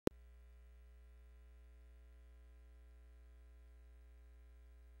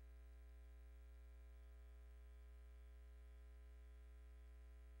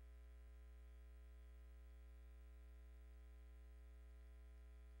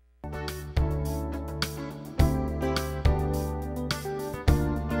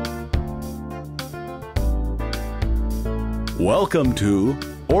Welcome to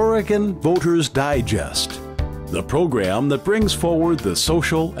Oregon Voters Digest, the program that brings forward the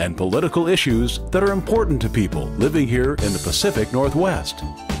social and political issues that are important to people living here in the Pacific Northwest.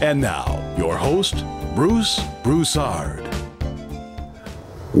 And now, your host, Bruce Broussard.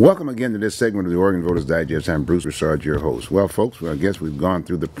 Welcome again to this segment of the Oregon Voters Digest. I'm Bruce Broussard, your host. Well, folks, I guess we've gone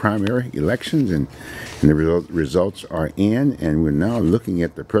through the primary elections and the results are in, and we're now looking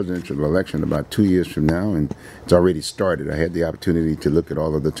at the presidential election about 2 years from now, and it's already started. I had the opportunity to look at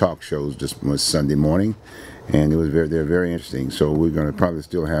all of the talk shows this Sunday morning, and they're very interesting. So we're going to probably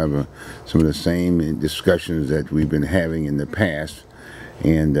still have some of the same discussions that we've been having in the past.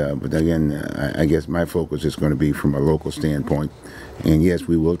 And but again, I guess my focus is going to be from a local standpoint. And yes,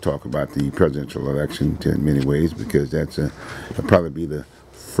 we will talk about the presidential election in many ways, because that's it'll probably be the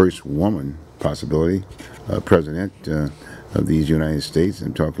first woman possibility president of these United States.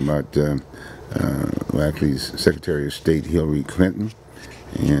 I'm talking about well, actually Secretary of State Hillary Clinton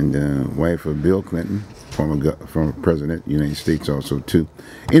and wife of Bill Clinton, former president of the United States also too.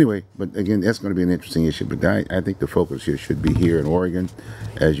 Anyway, but again, that's going to be an interesting issue. But I think the focus here should be here in Oregon.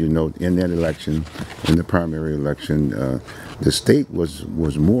 As you note, in that election, in the primary election, the state was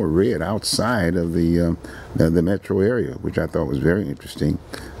more red outside of the metro area, which I thought was very interesting.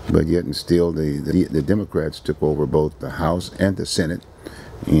 But yet and still, the Democrats took over both the House and the Senate,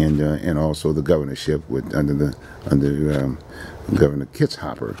 and also the governorship under Governor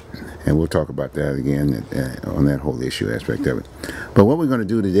Kitzhaber, and we'll talk about that again on that whole issue aspect of it. But what we're going to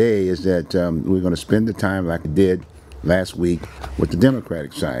do today is that we're going to spend the time like we did last week with the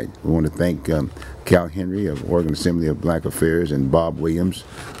Democratic side. We want to thank Cal Henry of Oregon Assembly of Black Affairs and Bob Williams.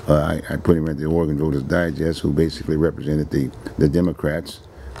 I put him at the Oregon Voters Digest, who basically represented the Democrats,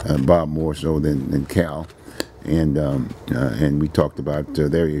 Bob more so than Cal, and we talked about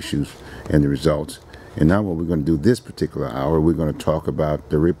their issues and the results. And now what we're going to do this particular hour, we're going to talk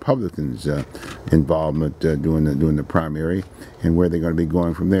about the Republicans' involvement during the primary and where they're going to be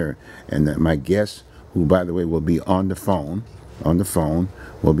going from there. And my guest, who by the way will be on the phone,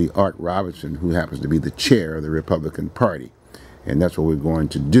 will be Art Robinson, who happens to be the chair of the Republican Party, and that's what we're going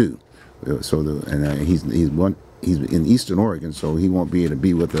to do. So he's in Eastern Oregon, so he won't be able to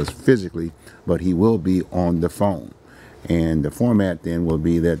be with us physically, but he will be on the phone. And the format then will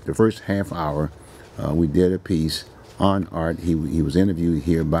be that the first half hour. We did a piece on Art. He was interviewed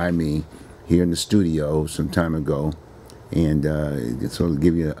here by me, here in the studio some time ago, and sort of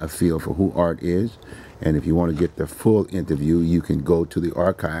give you a feel for who Art is. And if you want to get the full interview, you can go to the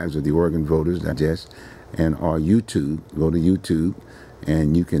archives of the Oregon Voters Digest and our YouTube. Go to YouTube,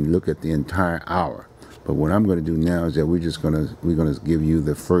 and you can look at the entire hour. But what I'm going to do now is that we're going to give you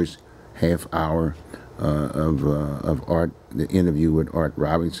the first half hour of Art, the interview with Art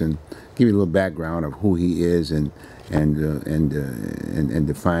Robinson, give you a little background of who he is and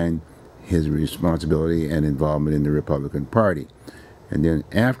define his responsibility and involvement in the Republican Party. And then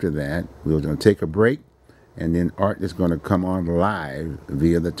after that, we're going to take a break, and then Art is going to come on live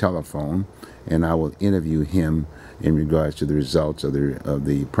via the telephone, and I will interview him in regards to the results of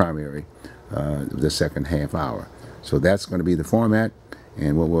the primary, the second half hour. So that's going to be the format.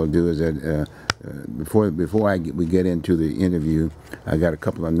 And what we'll do is that before we get into the interview, I got a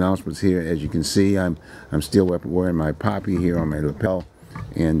couple of announcements here. As you can see, I'm still wearing my poppy here on my lapel,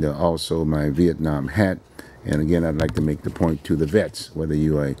 and also my Vietnam hat. And again, I'd like to make the point to the vets, whether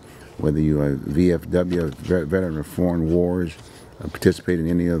you are VFW, veteran of foreign wars, participate in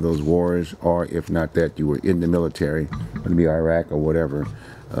any of those wars, or if not that, you were in the military, whether it be Iraq or whatever.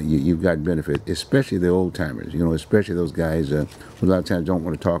 You've got benefit, especially the old timers, especially those guys who a lot of times don't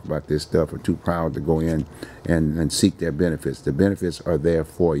want to talk about this stuff or too proud to go in and seek their benefits. The benefits are there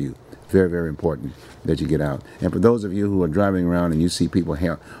for you. Very, very important that you get out. And for those of you who are driving around and you see people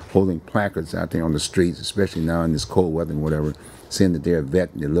holding placards out there on the streets, especially now in this cold weather and whatever, saying that they're a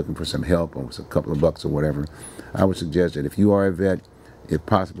vet and they're looking for some help or a couple of bucks or whatever, I would suggest that if you are a vet, if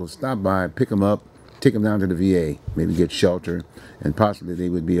possible, stop by, pick them up, take them down to the VA, maybe get shelter, and possibly they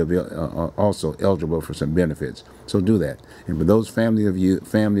would be also eligible for some benefits. So do that. And for those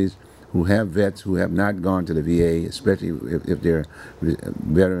families who have vets who have not gone to the VA, especially if they're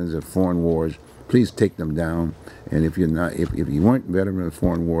veterans of foreign wars, please take them down. And if you're not, if you weren't veteran of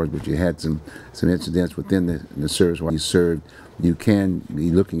foreign wars, but you had some incidents within the service while you served, you can be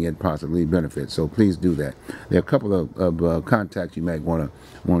looking at possibly benefits. So please do that. There are a couple of contacts you might want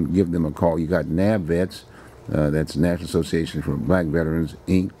to give them a call. You got NAV vets That's National Association for Black Veterans,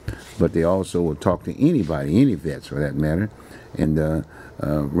 Inc. But they also will talk to anybody, any vets for that matter. And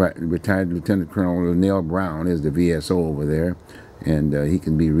retired Lieutenant Colonel Linnell Brown is the VSO over there. And he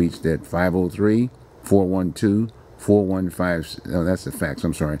can be reached at 503-412-4156. No, that's the fax.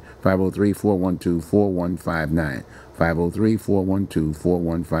 I'm sorry. 503-412-4159.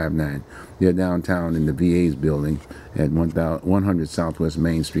 503-412-4159. They're downtown in the VA's building at 100 Southwest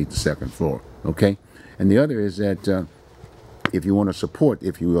Main Street, the second floor. Okay? And the other is that if you want to support,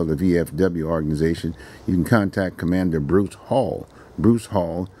 if you will, the VFW organization, you can contact Commander Bruce Hall. Bruce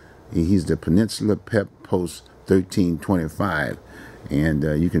Hall, he's the Peninsula PEP Post 1325. And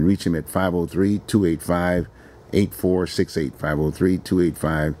you can reach him at 503-285-8468.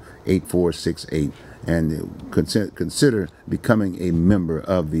 503-285-8468. And consider becoming a member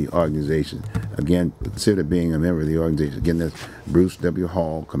of the organization. Again, consider being a member of the organization. Again, that's Bruce W.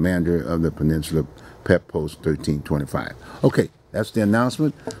 Hall, commander of the Peninsula PEP Post 1325. Okay, that's the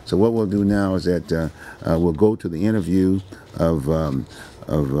announcement. So what we'll do now is that we'll go to the interview of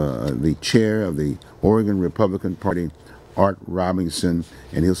the chair of the Oregon Republican Party, Art Robinson,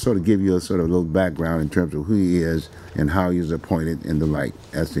 and he'll sort of give you a sort of little background in terms of who he is and how he was appointed and the like.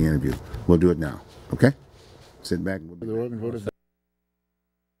 That's the interview. We'll do it now. Okay? Sit back. The Oregon Voters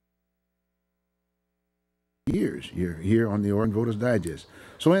years. You're here on the Oregon Voters Digest.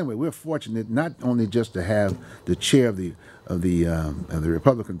 So anyway, we're fortunate not only just to have the chair of the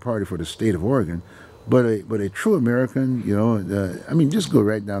Republican Party for the state of Oregon, but a true American. You know, I mean, just go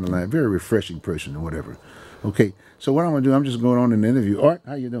right down the line. Very refreshing person or whatever. Okay. So what I'm going to do, I'm just going on an interview. Art,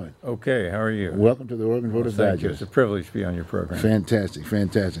 how you doing? Okay, how are you? Welcome to the Oregon Voters Digest. Thank you. It's a privilege to be on your program. Fantastic,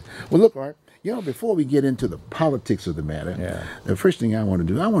 fantastic. Well, look, Art, you know, before we get into the politics of the matter, the first thing I want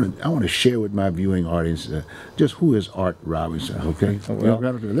to do, I want to share with my viewing audience just who is Art Robinson. Okay, well,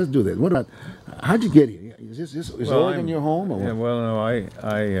 let's do that. What about? How'd you get here? Is Oregon your home? Or what? Yeah, well, no, I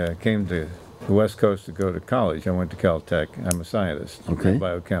came to the West Coast to go to college. I went to Caltech. I'm a scientist, a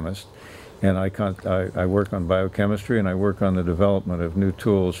biochemist. And I work on biochemistry, and I work on the development of new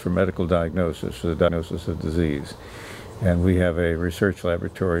tools for medical diagnosis, for the diagnosis of disease. And we have a research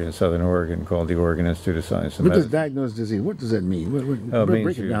laboratory in Southern Oregon called the Oregon Institute of Science and Medicine. What does diagnose disease? What does that mean?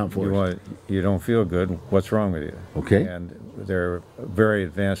 Break it down for us. You don't feel good. What's wrong with you? Okay. And there are very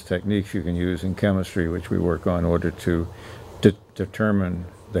advanced techniques you can use in chemistry, which we work on in order to determine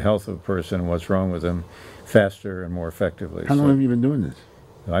the health of a person and what's wrong with them faster and more effectively. How long have you been doing this?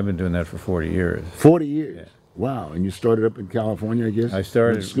 I've been doing that for 40 years. 40 years? Yeah. Wow. And you started up in California, I guess? We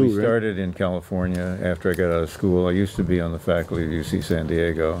started in California after I got out of school. I used to be on the faculty of UC San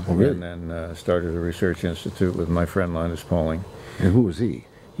Diego. Oh, really? And then started a research institute with my friend Linus Pauling. And who was he?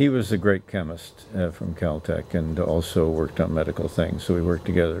 He was a great chemist from Caltech and also worked on medical things. So we worked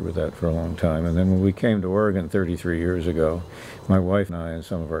together with that for a long time. And then when we came to Oregon 33 years ago, my wife and I and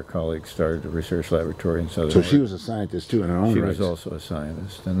some of our colleagues started a research laboratory in Southern Oregon. So she was a scientist too in her own right. She was also a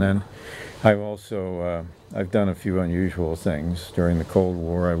scientist. And then I've done a few unusual things. During the Cold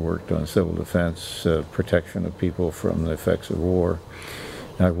War, I worked on civil defense, protection of people from the effects of war.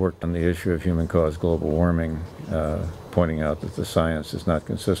 I've worked on the issue of human-caused global warming, pointing out that the science is not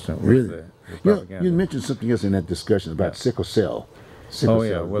consistent with the propaganda. You mentioned something else in that discussion about sickle cell.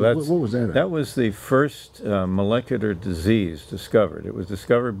 Well, what was that? That was the first molecular disease discovered. It was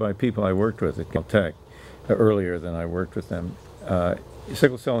discovered by people I worked with at Caltech earlier than I worked with them.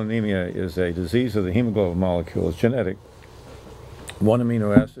 Sickle cell anemia is a disease of the hemoglobin molecule. It's genetic. One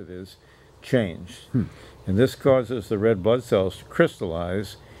amino acid is changed. And this causes the red blood cells to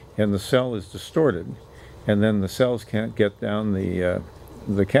crystallize, and the cell is distorted. And then the cells can't get down the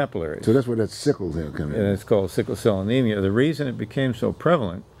capillaries. So that's where that sickle cell comes in. And it's called sickle cell anemia. The reason it became so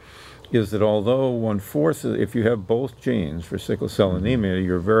prevalent is that although 1/4, if you have both genes for sickle cell anemia,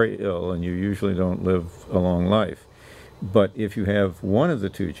 you're very ill and you usually don't live a long life. But if you have one of the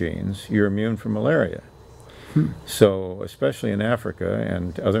two genes, you're immune from malaria. So especially in Africa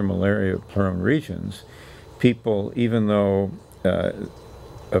and other malaria-prone regions, people, even though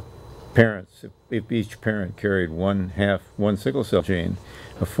parents, if each parent carried one sickle cell gene,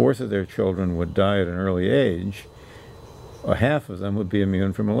 1/4 of their children would die at an early age. A half of them would be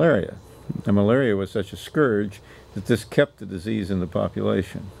immune from malaria. And malaria was such a scourge that this kept the disease in the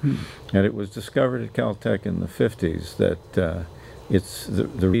population. And it was discovered at Caltech in the 50s that it's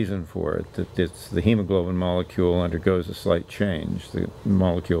the reason for it, that it's the hemoglobin molecule undergoes a slight change, the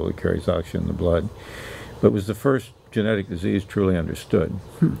molecule that carries oxygen in the blood. But it was the first genetic disease truly understood,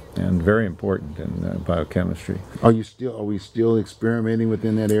 and very important in biochemistry. Are we still experimenting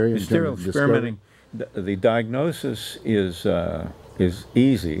within that area? We're still experimenting. The diagnosis is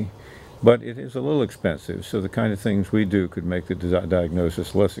easy. But it is a little expensive, so the kind of things we do could make the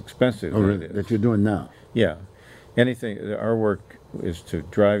diagnosis less expensive. Oh, than really? it is. That you're doing now? Yeah. Our work is to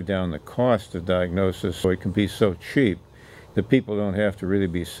drive down the cost of diagnosis so it can be so cheap that people don't have to really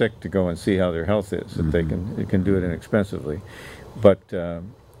be sick to go and see how their health is, that they can do it inexpensively. But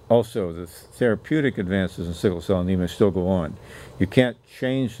also, the therapeutic advances in sickle cell anemia still go on. You can't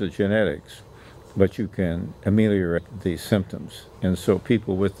change the genetics, but you can ameliorate the symptoms. And so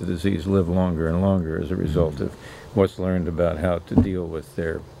people with the disease live longer and longer as a result of what's learned about how to deal with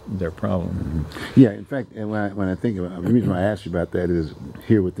their problem. Yeah, in fact, and when I think about the reason why I asked you about that is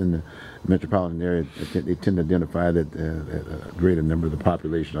here within the metropolitan area, they tend to identify that a greater number of the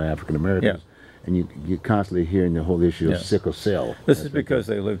population are African Americans. Yeah. And you're constantly hearing the whole issue of sickle cell. This is because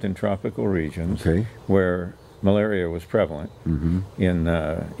they lived in tropical regions where malaria was prevalent. In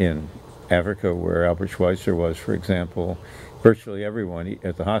Africa, where Albert Schweitzer was, for example, virtually everyone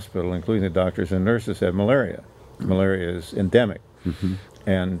at the hospital, including the doctors and nurses, had malaria. Malaria is endemic.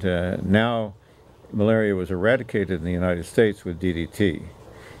 And now malaria was eradicated in the United States with DDT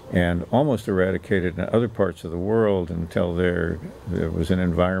and almost eradicated in other parts of the world until there was an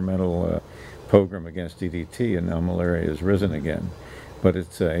environmental program against DDT, and now malaria has risen again. But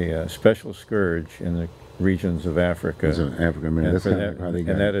it's a special scourge in the regions of Africa. And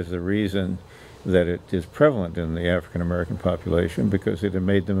that is the reason that it is prevalent in the African American population, because it had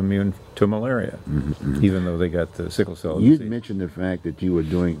made them immune to malaria, even though they got the sickle cell disease. You mentioned the fact that you were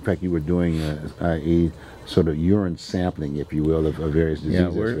doing, i.e., sort of urine sampling, if you will, of various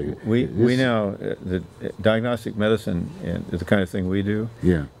diseases. Yeah, we now, the diagnostic medicine is the kind of thing we do.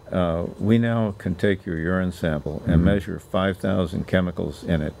 Yeah. We now can take your urine sample and measure 5,000 chemicals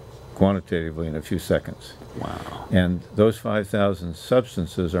in it quantitatively in a few seconds. Wow. And those 5,000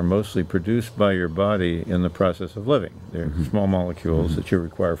 substances are mostly produced by your body in the process of living. They're small molecules that you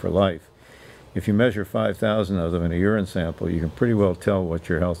require for life. If you measure 5,000 of them in a urine sample, you can pretty well tell what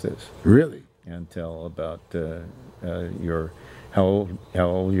your health is. Really? And tell about how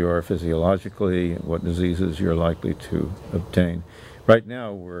old you are physiologically, what diseases you're likely to obtain. Right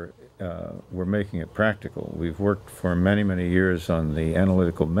now, we're making it practical. We've worked for many, many years on the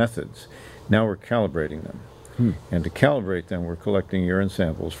analytical methods. Now we're calibrating them. And to calibrate them, we're collecting urine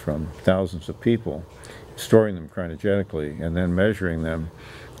samples from thousands of people, storing them cryogenically, and then measuring them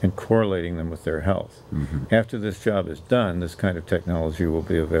and correlating them with their health. After this job is done, this kind of technology will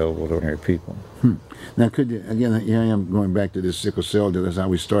be available to ordinary people. Now, could you, again, here I am going back to this sickle cell, that's how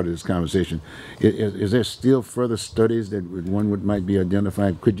we started this conversation. Is there still further studies that might be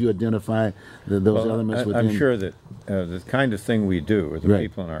identified? Could you identify those elements within? I'm sure that the kind of thing we do, or the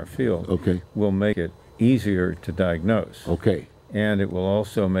people in our field, will make it easier to diagnose. And it will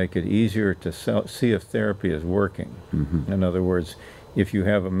also make it easier to see if therapy is working. In other words, if you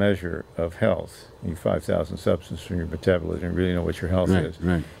have a measure of health, you 5,000 substances from your metabolism, you really know what your health is.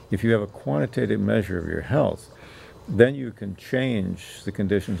 If you have a quantitative measure of your health, then you can change the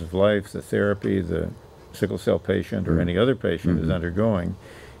conditions of life, the therapy the sickle cell patient or any other patient is undergoing,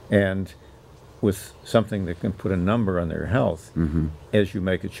 and with something that can put a number on their health, as you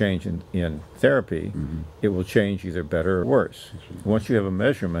make a change in therapy, it will change either better or worse. Once you have a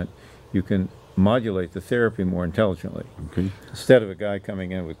measurement, you can modulate the therapy more intelligently. Instead of a guy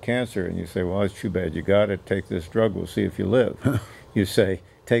coming in with cancer and you say, well, it's too bad you got it, take this drug, we'll see if you live. You say,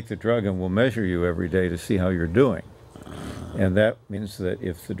 take the drug and we'll measure you every day to see how you're doing. And that means that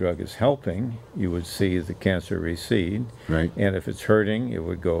if the drug is helping, you would see the cancer recede. And if it's hurting, it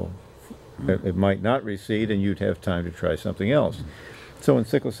would go, it might not recede, and you'd have time to try something else. So in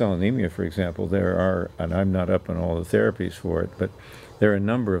sickle cell anemia, for example, there are, and I'm not up on all the therapies for it, but there are a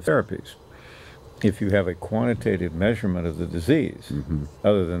number of therapies. If you have a quantitative measurement of the disease,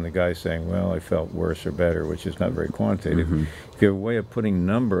 other than the guy saying, well, I felt worse or better, which is not very quantitative, if you have a way of putting a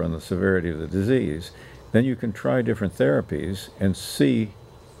number on the severity of the disease, then you can try different therapies and see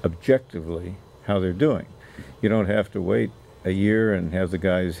objectively how they're doing. You don't have to wait a year and have the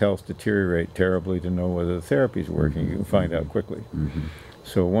guy's health deteriorate terribly to know whether the therapy is working. You can find out quickly.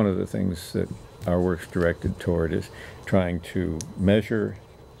 So one of the things that our work's directed toward is trying to measure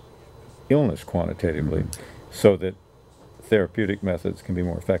illness quantitatively so that therapeutic methods can be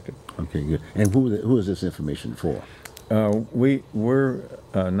more effective. Okay, good. And who is this information for? We're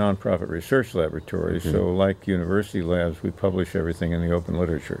a nonprofit research laboratory, so like university labs, we publish everything in the open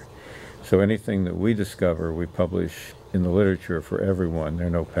literature. So anything that we discover, we publish in the literature for everyone. There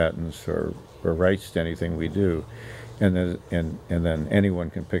are no patents or rights to anything we do. And then anyone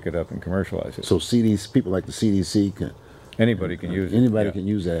can pick it up and commercialize it. So people like the CDC can... Anybody can use it. Anybody can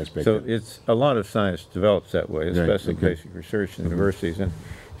use that aspect. So it's a lot of science develops that way, especially basic research in universities. And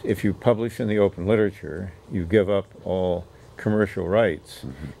if you publish in the open literature, you give up all commercial rights,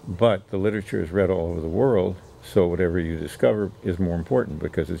 but the literature is read all over the world, so whatever you discover is more important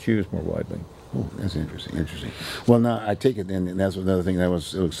because it's used more widely. Oh, that's interesting. Interesting. Well, now I take it then, and that's another thing that I was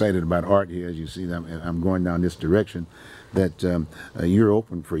so excited about art here. As you see, I'm going down this direction. That you're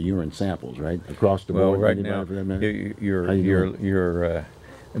open for urine samples, right, across the Well, board. right Anybody now, for that matter? your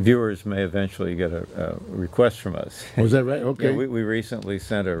viewers may eventually get a request from us. Was that right? Okay. Yeah, we recently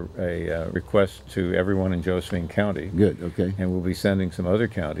sent a request to everyone in Josephine County. Good. Okay. And we'll be sending some other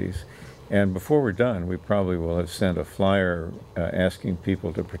counties. And before we're done, we probably will have sent a flyer asking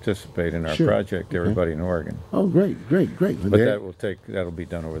people to participate in our Sure. project, everybody in Oregon. Oh, great, great, great. But that'll be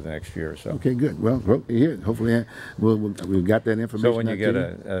done over the next year or so. Okay, good. Well, here, hopefully we've got that information. So when you out get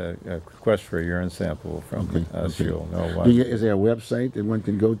to a request for a urine sample from us, okay. you'll know why. Is there a website that one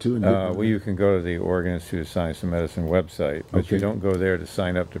can go to? And Well, you can go to the Oregon Institute of Science and Medicine website, but Okay. you don't go there to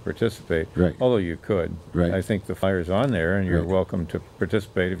sign up to participate, Right. although you could. Right. I think the flyer's on there, and you're Right. welcome to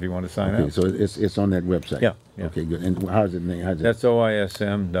participate if you want to sign Okay, up. so it's on that website. Yeah, yeah. Okay, good. And how's it named? That's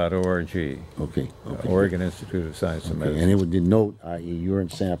oism.org, Okay. Okay. Oregon Institute of Science and Okay, Medicine. and it would denote, i.e., urine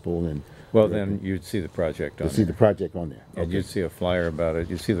sample and. Well, then you'd see the project on to see the there. project on there. And you'd see a flyer about it.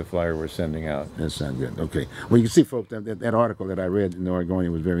 You'd see the flyer we're sending out. That sounds good. Okay. Well, you can see, folks, that article that I read in the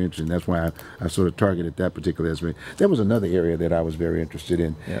Oregonian was very interesting. That's why I sort of targeted that particular aspect. There was another area that I was very interested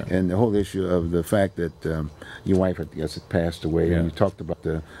in, Yeah. and the whole issue of the fact that your wife, I guess, had passed away, Yeah. and you talked about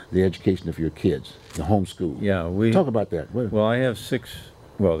the education of your kids, the homeschool. Yeah, Talk about that. Well, I have 6.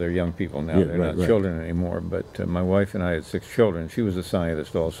 Well, they're young people now. Yeah, they're right, not right. children anymore. But my wife and I had 6 children. She was a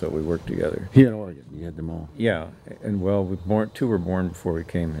scientist also. We worked together. Here in Oregon, you had them all. Yeah, and well, 2 were born before we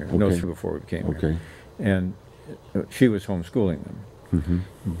came here. No, Okay. 3 before we came here. Okay. And she was homeschooling them. Mm-hmm.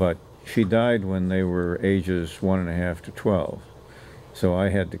 But she died when they were ages 1.5 to 12. So I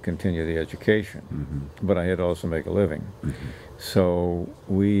had to continue the education, but I had to also make a living. So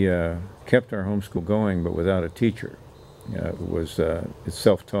we kept our homeschool going, but without a teacher. It's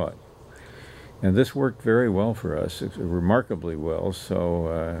self-taught. And this worked very well for us, remarkably well,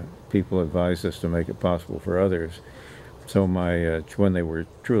 so people advised us to make it possible for others. So when they were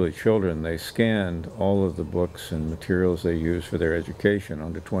truly children, they scanned all of the books and materials they used for their education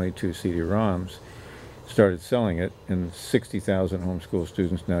onto 22 CD-ROMs, started selling it, and 60,000 homeschool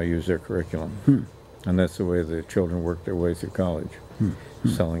students now use their curriculum. And that's the way the children work their way through college,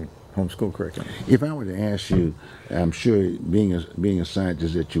 selling homeschool curriculum. If I were to ask you, I'm sure being a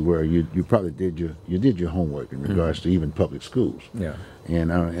scientist that you were, you probably did your homework in regards to even public schools. Yeah.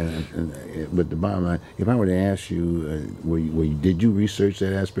 But the bottom line, if I were to ask you, did you research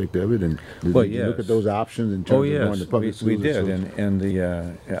that aspect of it, and did Well, you look yes. at those options in terms of going to public schools? We did, and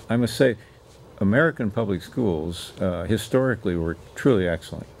I must say, American public schools historically were truly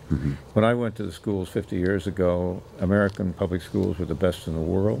excellent. When I went to the schools 50 years ago, American public schools were the best in the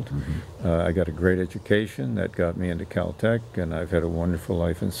world. I got a great education that got me into Caltech, and I've had a wonderful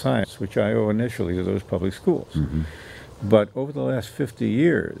life in science, which I owe initially to those public schools. But over the last 50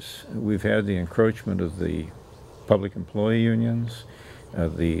 years, we've had the encroachment of the public employee unions,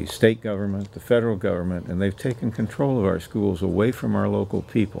 the state government, the federal government, and they've taken control of our schools away from our local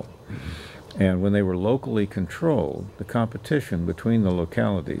people. And when they were locally controlled, the competition between the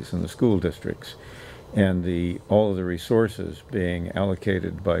localities and the school districts and all of the resources being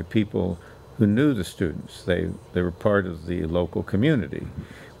allocated by people who knew the students, they were part of the local community.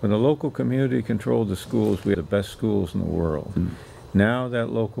 When the local community controlled the schools, we had the best schools in the world. Now that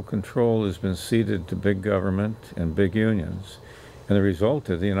local control has been ceded to big government and big unions, and the result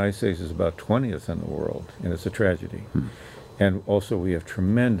is the United States is about 20th in the world, and it's a tragedy. And also we have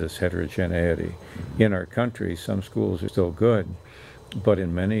tremendous heterogeneity. In our country, some schools are still good, but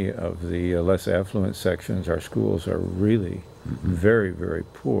in many of the less affluent sections, our schools are really very, very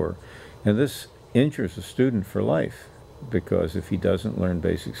poor. And this injures a student for life, because if he doesn't learn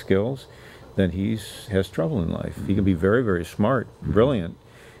basic skills, then he has trouble in life. He can be very, very smart, brilliant,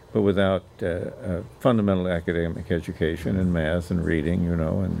 but without fundamental academic education in math and reading,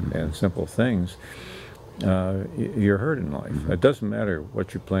 and simple things, you're hurt in life. It doesn't matter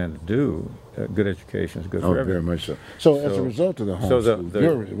what you plan to do. Good education is good for everyone. Very much so. So as a result of the homeschool,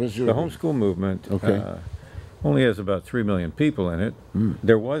 the homeschool movement only has about 3 million people in it.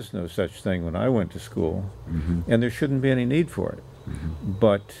 There was no such thing when I went to school, and there shouldn't be any need for it.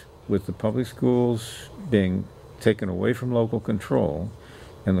 But with the public schools being taken away from local control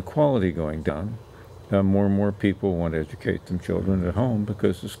and the quality going down, more and more people want to educate their children at home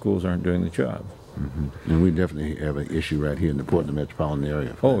because the schools aren't doing the job. And we definitely have an issue right here in the Portland metropolitan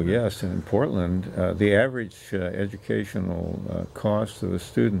area. Oh, yes. And in Portland, the average educational cost of a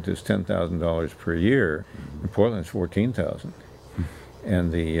student is $10,000 per year. In Portland, it's $14,000.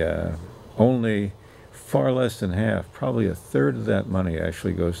 And the only far less than half, probably a third of that money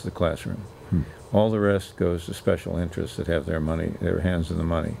actually goes to the classroom. All the rest goes to special interests that have their hands in the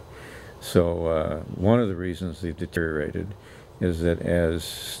money. So one of the reasons they've deteriorated is that as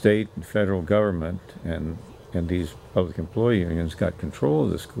state and federal government and these public employee unions got control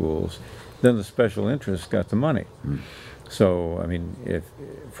of the schools, then the special interests got the money. So, I mean, if,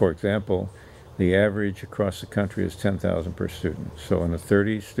 for example, the average across the country is $10,000 per student. So in a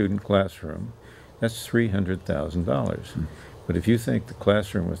 30-student classroom, that's $300,000. But if you think the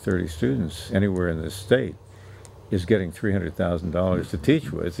classroom with 30 students anywhere in this state is getting $300,000 to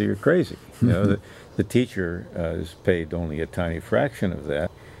teach with, you're crazy. You know, the teacher is paid only a tiny fraction of that,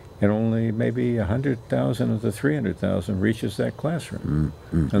 and only maybe 100,000 of the 300,000 reaches that classroom,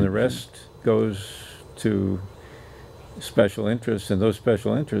 and the rest goes to special interests, and those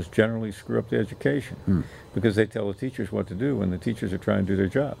special interests generally screw up the education because they tell the teachers what to do when the teachers are trying to do their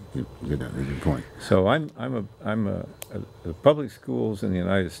job. Good point. So the public schools in the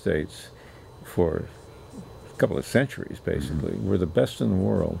United States for a couple of centuries basically were the best in the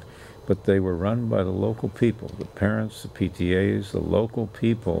world, but they were run by the local people, the parents, the PTAs, the local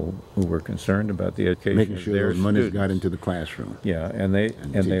people who were concerned about the education Making of sure their those monies students. got into the classroom. Yeah, and they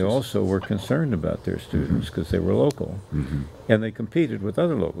teachers. also were concerned about their students because they were local, and they competed with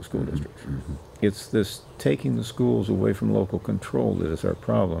other local school districts. It's this taking the schools away from local control that is our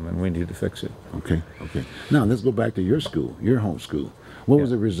problem, and we need to fix it. Okay. Now let's go back to your school, your home school. What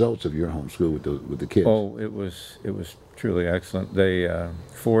was the results of your home school with the kids? Oh, it was truly excellent. They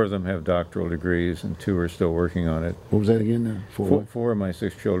 4 of them have doctoral degrees, and 2 are still working on it. What was that again now? Four of my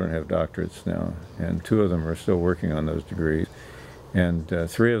 6 children have doctorates now, and 2 of them are still working on those degrees. And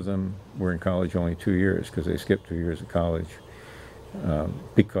 3 of them were in college only 2 years because they skipped 2 years of college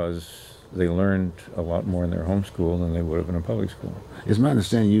because they learned a lot more in their home school than they would have in a public school. It's my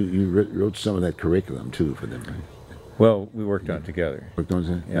understanding you wrote some of that curriculum too for them, right? Well, we worked on it together. Worked on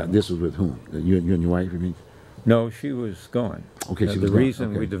that? Yeah. This was with whom? You and your wife, you mean? No, she was gone. Okay, she was The gone. reason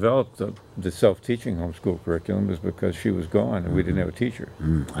Okay. we developed the self-teaching homeschool curriculum was because she was gone and we didn't have a teacher.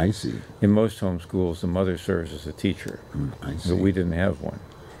 I see. In most homeschools, the mother serves as a teacher, I see. but we didn't have one.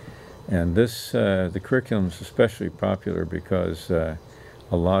 And the curriculum is especially popular because a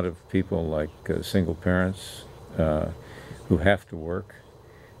lot of people, like single parents who have to work,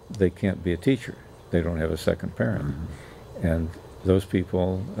 they can't be a teacher. They don't have a second parent. And those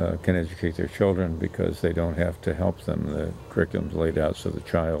people can educate their children because they don't have to help them. The curriculum's laid out so the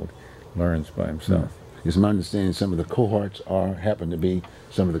child learns by himself. It's my understanding some of the cohorts happen to be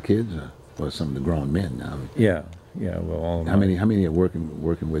some of the kids or some of the grown men now. Yeah. Well, all of How many are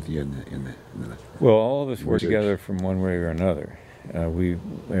working with you in the Well, all of us work research? together from one way or another. We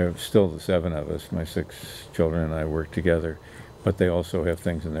have still the 7 of us. My 6 children and I work together, but they also have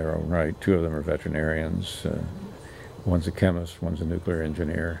things in their own right. 2 of them are veterinarians. One's a chemist, one's a nuclear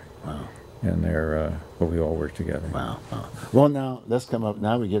engineer. Wow. And but we all work together. Wow. Well, now let's come up.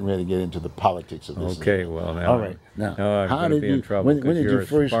 Now we're getting ready to get into the politics of this. Okay, well now. All right. Now, I'm how going to did be you? in trouble when because did you're you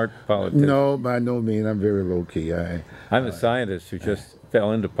first? a smart politician. No, by no means. I'm very low key. I'm a scientist who just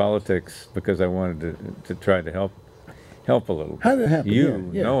fell into politics because I wanted to try to help a little. How did it happen? You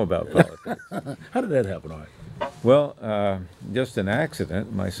Yeah. know about politics. How did that happen, Art? Well, just an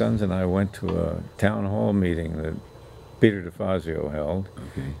accident. My sons and I went to a town hall meeting that Peter DeFazio held.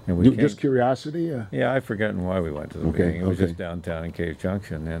 Okay. And we came, Just curiosity? yeah, I've forgotten why we went to the Okay, meeting. It was okay. just downtown in Cave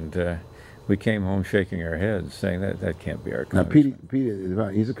Junction, and we came home shaking our heads, saying that can't be our Now, congressman.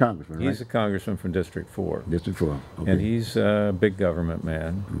 Peter, he's a congressman, right? He's a congressman from District 4, District 4. Okay. and he's a big government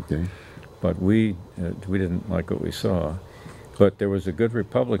man. Okay. But we didn't like what we saw. But there was a good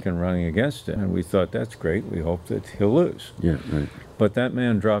Republican running against him, and we thought, that's great. We hope that he'll lose. Yeah, right. But that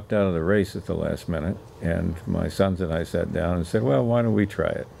man dropped out of the race at the last minute, and my sons and I sat down and said, well, why don't we try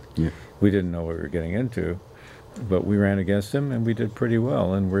it? Yeah. We didn't know what we were getting into, but we ran against him, and we did pretty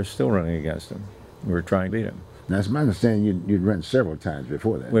well, and we're still running against him. We were trying to beat him. Now, it's my understanding you'd run several times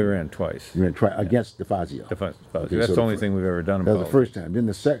before that. We ran twice. You ran against DeFazio. Okay, so that's the only fir- thing we've ever done That about was the first time. Then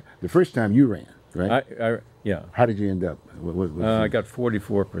the first time you ran, right? Yeah. How did you end up? I got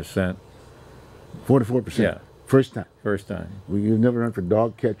 44%. 44%. Yeah. First time. First time. Well, you've never run for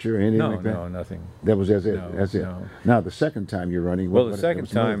dog catcher or anything No, like that? no, nothing. That was that's it. No, That's it. no. Now the second time you're running. Well, what- the there second was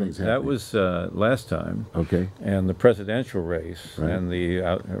some other time, things that happening. was last time, Okay. and the presidential race, Right. and the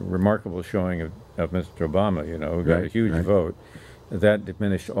remarkable showing of Mr. Obama, who got a Right, huge right. vote. that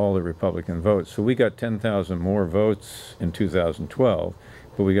diminished all the Republican votes. So we got 10,000 more votes in 2012,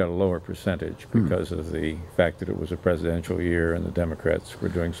 but we got a lower percentage because of the fact that it was a presidential year and the Democrats were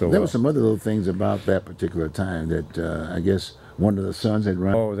doing so well. There were some other little things about that particular time that I guess one of the sons had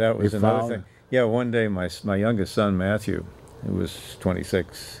run. Oh, that was they another filed. thing. Yeah, one day my youngest son, Matthew, who was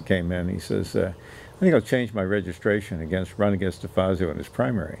 26, came in. He says, I think I'll change my registration run against DeFazio in his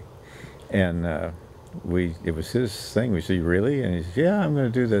primary. And it was his thing. We said, really? And he said, yeah, I'm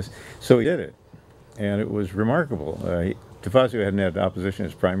going to do this. So he did it. And it was remarkable. DeFazio hadn't had opposition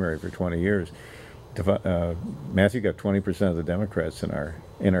in his primary for 20 years. Matthew got 20% of the Democrats in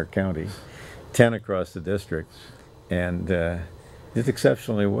our county, 10 across the district, and did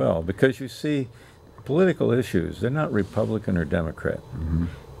exceptionally well. Because you see, political issues, they're not Republican or Democrat.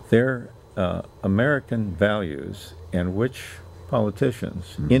 They're American values, and which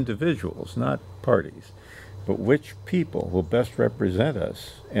politicians, individuals, not parties, but which people will best represent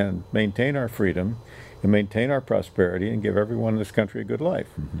us and maintain our freedom and maintain our prosperity and give everyone in this country a good life.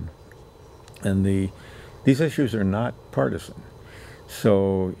 And these issues are not partisan.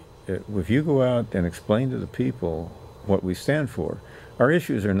 So if you go out and explain to the people what we stand for, our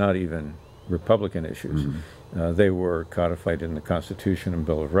issues are not even Republican issues. They were codified in the Constitution and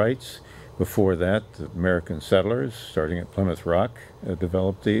Bill of Rights. Before that, the American settlers, starting at Plymouth Rock,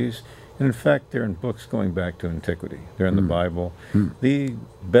 developed these. And in fact, they're in books going back to antiquity. They're in the Bible. The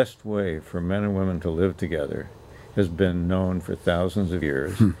best way for men and women to live together has been known for thousands of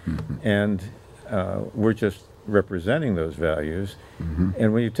years. And we're just representing those values.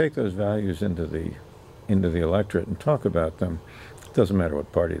 And when you take those values into the electorate and talk about them, it doesn't matter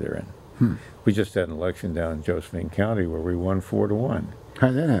what party they're in. We just had an election down in Josephine County where we won 4-1. How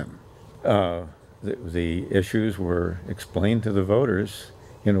did that happen? The issues were explained to the voters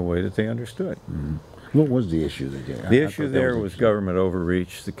in a way that they understood. What was the issue that day? The issue there was government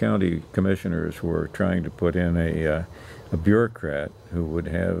overreach. The county commissioners were trying to put in a bureaucrat who would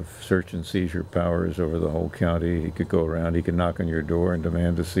have search and seizure powers over the whole county. He could go around, he could knock on your door and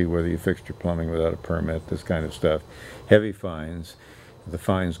demand to see whether you fixed your plumbing without a permit, this kind of stuff. Heavy fines, the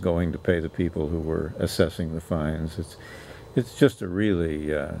fines going to pay the people who were assessing the fines. It's just a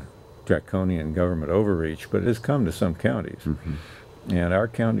really draconian government overreach, but it has come to some counties. And our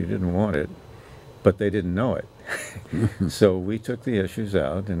county didn't want it, but they didn't know it. So we took the issues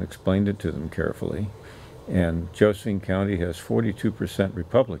out and explained it to them carefully. And Josephine County has 42%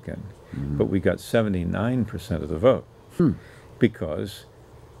 Republican, but we got 79% of the vote. Because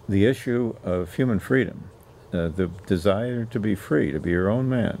the issue of human freedom, the desire to be free, to be your own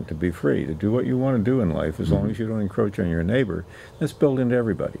man, to be free, to do what you want to do in life as long as you don't encroach on your neighbor, that's built into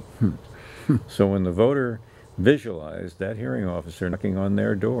everybody. So when the voter visualized that hearing officer knocking on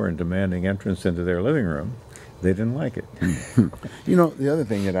their door and demanding entrance into their living room, they didn't like it. You know, the other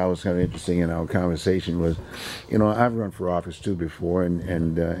thing that I was kind of interesting in our conversation was, you know, I've run for office too before,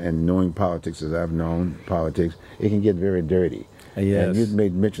 and knowing politics as I've known politics, it can get very dirty. Yes. And you'd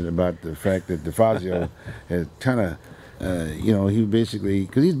made mention about the fact that DeFazio had kind of, you know, he basically,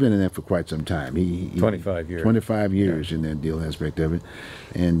 because he's been in that for quite some time. He 25 years. 25 years in that deal aspect of it.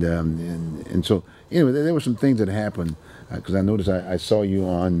 And so, anyway, there were some things that happened, because I noticed I saw you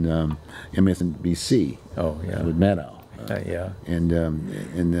on MSNBC. Oh, yeah. With Maddow. Yeah.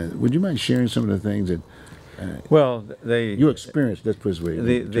 And would you mind sharing some of the things that Well, you experienced? Let's put it this way.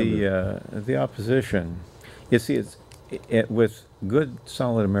 the opposition, you see, it's with good,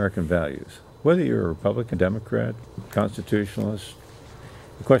 solid American values. Whether you're a Republican, Democrat, Constitutionalist,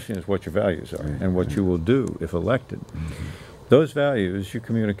 the question is what your values are and what you will do if elected. Those values you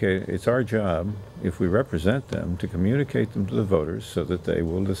communicate. It's our job, if we represent them, to communicate them to the voters so that they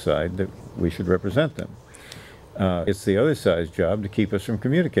will decide that we should represent them. It's the other side's job to keep us from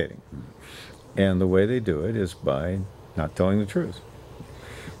communicating. And the way they do it is by not telling the truth.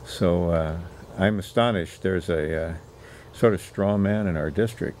 So I'm astonished. There's a sort of straw man in our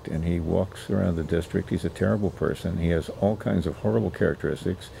district, and he walks around the district. He's a terrible person. He has all kinds of horrible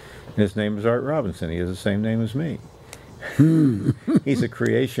characteristics. And his name is Art Robinson. He has the same name as me. He's a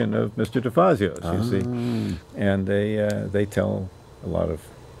creation of Mr. DeFazio's, you see. And they tell a lot of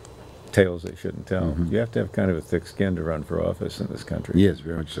tales they shouldn't tell. You have to have kind of a thick skin to run for office in this country. Yes,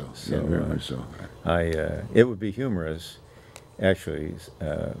 very much so. So, yeah, very much so. It would be humorous, actually,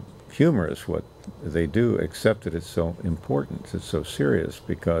 humorous what they do, except that it's so important, it's so serious,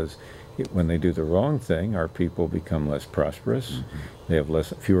 because when they do the wrong thing, our people become less prosperous. They have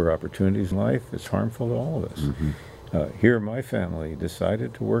fewer opportunities in life. It's harmful to all of us. Here, my family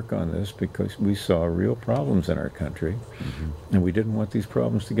decided to work on this because we saw real problems in our country, and we didn't want these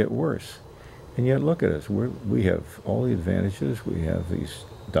problems to get worse. And yet look at us. We have all the advantages. We have these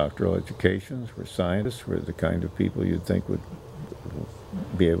doctoral educations. We're scientists. We're the kind of people you'd think would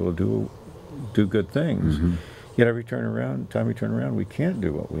be able to do good things. Yet every time we turn around, we can't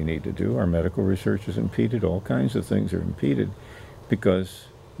do what we need to do. Our medical research is impeded. All kinds of things are impeded because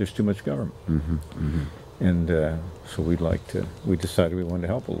there's too much government. And so we decided we wanted to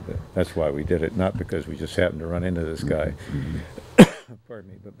help a little bit. That's why we did it, not because we just happened to run into this guy,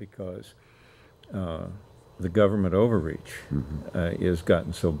 pardon me, but because the government overreach has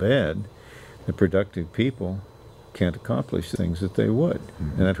gotten so bad that productive people can't accomplish things that they would,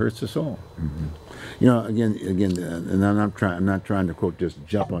 and that hurts us all. You know, again, and I'm not trying to quote just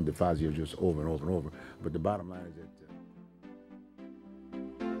jump on DeFazio just over and over and over, but the bottom line is that.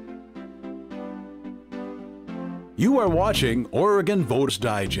 You are watching Oregon Voters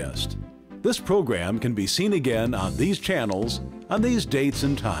Digest. This program can be seen again on these channels on these dates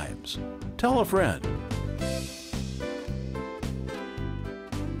and times. Tell a friend.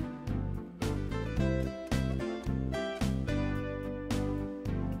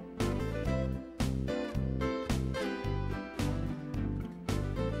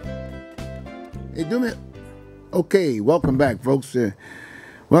 Hey, do me. Okay, welcome back, folks.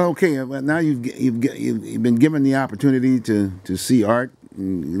 Well, okay. Now you've been given the opportunity to see Art,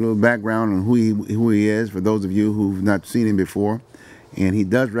 and a little background on who he is for those of you who've not seen him before. And he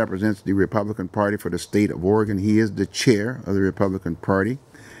does represent the Republican Party for the state of Oregon. He is the chair of the Republican Party,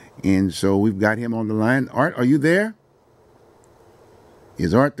 and so we've got him on the line. Art, are you there?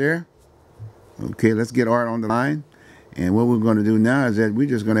 Is Art there? Okay, let's get Art on the line. And what we're going to do now is that we're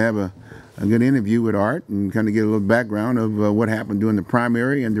just going to have a good interview with Art and kind of get a little background of what happened during the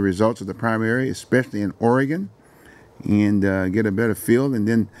primary and the results of the primary, especially in Oregon, and get a better feel. And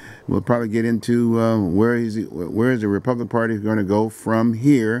then we'll probably get into where is the Republican Party going to go from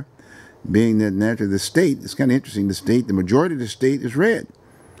here, being that naturally the state, it's kind of interesting, the majority of the state is red.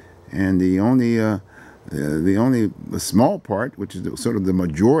 And the only small part, which is sort of the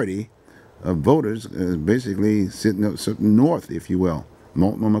majority of voters, is basically sitting north, if you will.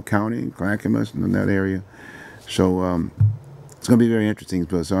 Multnomah County, Clackamas, and in that area. So it's going to be very interesting.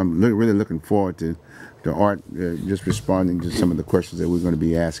 So I'm really looking forward to Art just responding to some of the questions that we're going to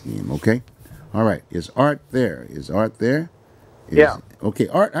be asking him. Okay? All right. Is Art there? Yeah. Okay.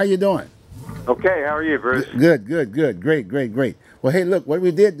 Art, how you doing? Okay. How are you, Bruce? Good. Great. Well, hey, look, what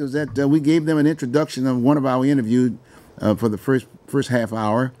we did was that we gave them an introduction of one of our interviews for the first half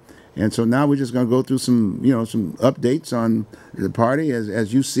hour. And so now we're just going to go through some updates on the party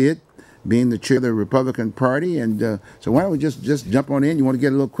as you see it, being the chair of the Republican Party. And so why don't we just jump on in? You want to get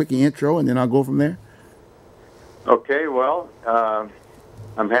a little quickie intro, and then I'll go from there? Okay, well,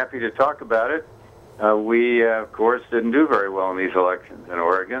 I'm happy to talk about it. We, of course, didn't do very well in these elections in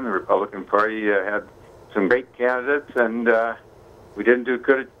Oregon. The Republican Party had some great candidates, and we didn't do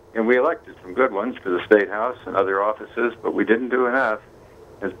good, and we elected some good ones for the State House and other offices, but we didn't do enough.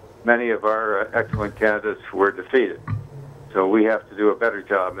 As many of our excellent candidates were defeated. So we have to do a better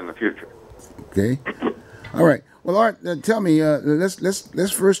job in the future. Okay. All right. Well, Art, tell me,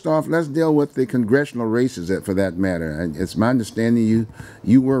 let's first off, let's deal with the congressional races for that matter. It's my understanding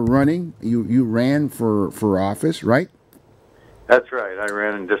you were running, you ran for office, right? That's right. I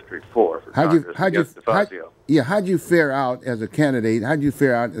ran in District 4 for Congress against DeFazio. How'd you fare out as a candidate?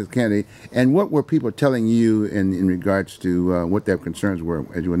 And what were people telling you in regards to what their concerns were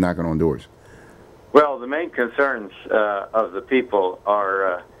as you were knocking on doors? Well, the main concerns of the people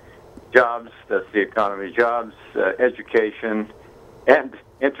are jobs, that's the economy, jobs, education, and,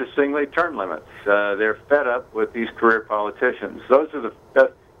 interestingly, term limits. They're fed up with these career politicians. Those are the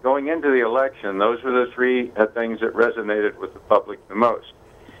best. Going into the election, those were the three things that resonated with the public the most.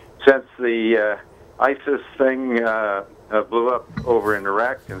 Since the ISIS thing blew up over in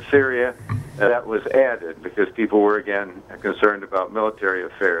Iraq and Syria, that was added because people were, again, concerned about military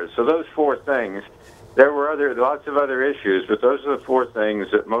affairs. So those four things, there were lots of other issues, but those are the four things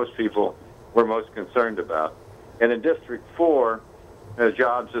that most people were most concerned about. And in District 4,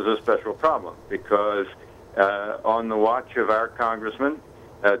 jobs is a special problem because on the watch of our congressman,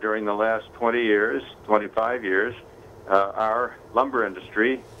 during the last 25 years, our lumber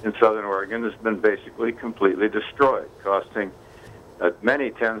industry in Southern Oregon has been basically completely destroyed, costing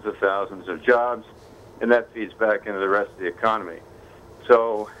many tens of thousands of jobs, and that feeds back into the rest of the economy.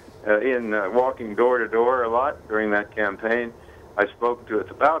 So in walking door to door a lot during that campaign, I spoke to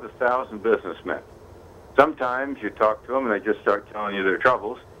about 1,000 businessmen. Sometimes you talk to them and they just start telling you their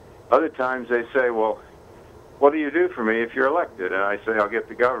troubles. Other times they say, well, what do you do for me if you're elected? And I say, I'll get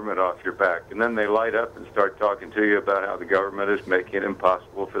the government off your back. And then they light up and start talking to you about how the government is making it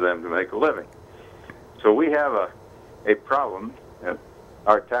impossible for them to make a living. So we have a problem.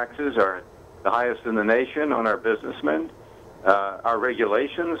 Our taxes are the highest in the nation on our businessmen. Our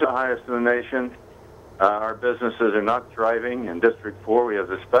regulations are the highest in the nation. Our businesses are not thriving. In District 4, we have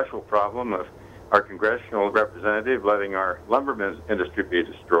the special problem of our congressional representative letting our lumber industry be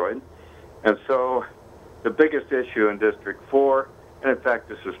destroyed. And so the biggest issue in District 4, and in fact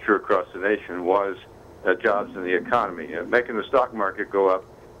this is true across the nation, was jobs in the economy. Making the stock market go up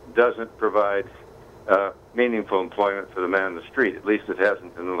doesn't provide meaningful employment for the man in the street. At least it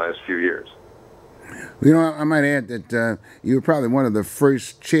hasn't in the last few years. You know, I might add that you were probably one of the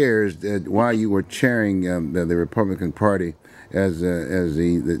first chairs that, while you were chairing the Republican Party as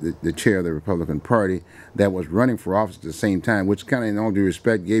the chair of the Republican Party, that was running for office at the same time, which kind of, in all due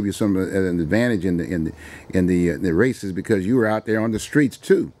respect, gave you some an advantage in the races, because you were out there on the streets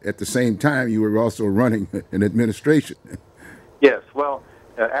too. At the same time, you were also running an administration. Yes, well,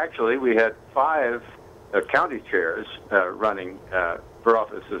 actually, we had 5 county chairs running for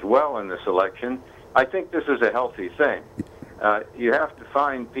office as well in this election. I think this is a healthy thing. You have to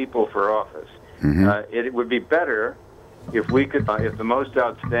find people for office. It would be better if we could, if the most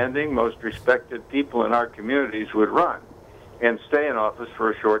outstanding, most respected people in our communities would run and stay in office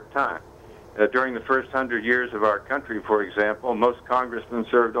for a short time. During the first 100 years of our country, for example, most congressmen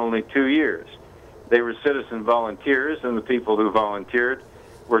served only 2 years. They were citizen volunteers, and the people who volunteered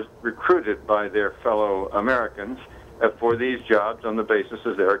were recruited by their fellow Americans for these jobs on the basis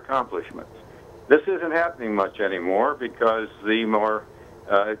of their accomplishments. This isn't happening much anymore because the more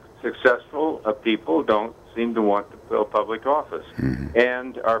successful people don't seem to want to fill public office.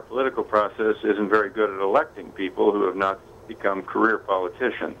 And our political process isn't very good at electing people who have not become career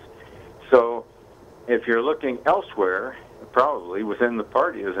politicians. So if you're looking elsewhere, probably within the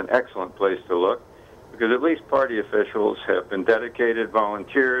party is an excellent place to look, because at least party officials have been dedicated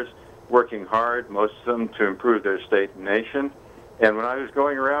volunteers, working hard, most of them to improve their state and nation. And when I was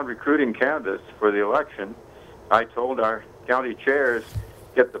going around recruiting candidates for the election, I told our county chairs,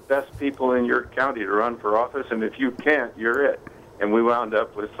 get the best people in your county to run for office, and if you can't, you're it. And we wound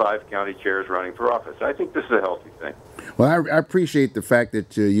up with 5 county chairs running for office. I think this is a healthy thing. Well, I appreciate the fact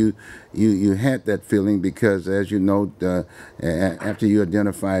that you had that feeling, because, as you know, after you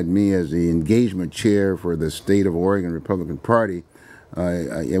identified me as the engagement chair for the state of Oregon Republican Party,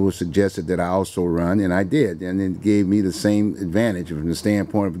 it was suggested that I also run, and I did, and it gave me the same advantage from the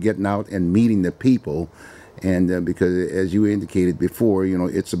standpoint of getting out and meeting the people. And because, as you indicated before, you know,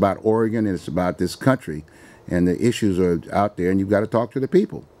 it's about Oregon and it's about this country, and the issues are out there, and you've got to talk to the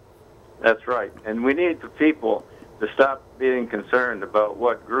people. That's right, and we need the people to stop being concerned about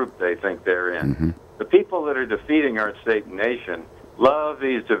what group they think they're in. The people that are defeating our state and nation love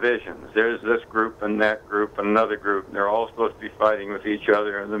these divisions. There's this group and that group and another group, and they're all supposed to be fighting with each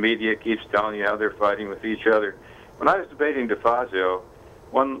other, and the media keeps telling you how they're fighting with each other. When I was debating DeFazio,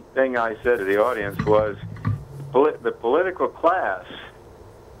 one thing I said to the audience was, the political class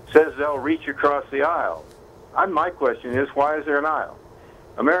says they'll reach across the aisle. My question is, why is there an aisle?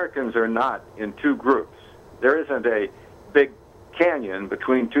 Americans are not in 2 groups. There isn't a big canyon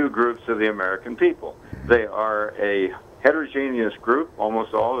between 2 groups of the American people. They are a heterogeneous group.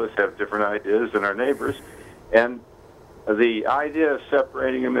 Almost all of us have different ideas than our neighbors. And the idea of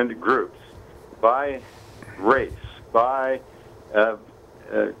separating them into groups by race, by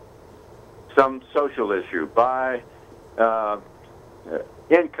some social issue, by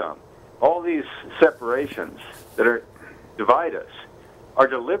income, all these separations that divide us are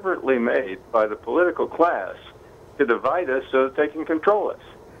deliberately made by the political class to divide us so that they can control us.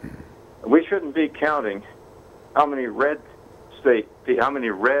 We shouldn't be counting how many red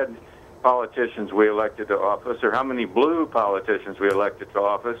politicians we elected to office or how many blue politicians we elected to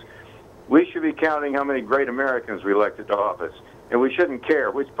office. We should be counting how many great Americans we elected to office, and we shouldn't care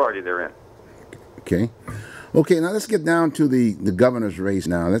which party they're in. Okay, now let's get down to the governor's race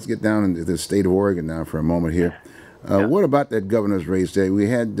now. Let's get down into the state of Oregon now for a moment here. What about that governor's race there? We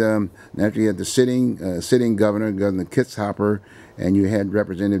had, after you had the sitting governor, Governor Kitzhaber, and you had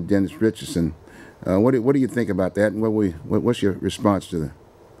Representative Dennis Richardson. What do you think about that, and what's your response to that?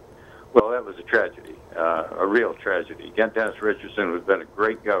 Well, that was a tragedy, a real tragedy. Dennis Richardson has been a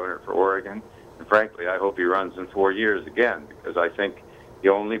great governor for Oregon, and frankly, I hope he runs in 4 years again, because I think the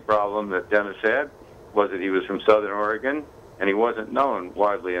only problem that Dennis had was that he was from Southern Oregon, and he wasn't known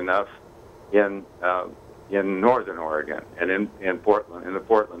widely enough in Northern Oregon and in Portland, in the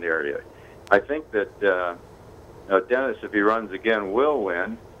Portland area. I think that Dennis, if he runs again, will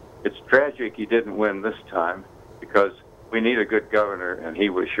win. It's tragic he didn't win this time, because we need a good governor, and he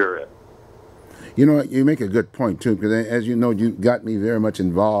was sure it. You know, you make a good point too, because as you know, you got me very much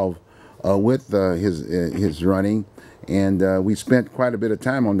involved with his running, and we spent quite a bit of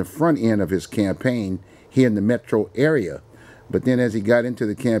time on the front end of his campaign here in the metro area. But then as he got into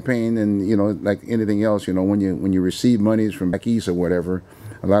the campaign, and like anything else, when you receive monies from back east or whatever,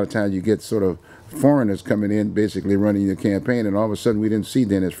 a lot of times you get sort of foreigners coming in basically running your campaign, and all of a sudden we didn't see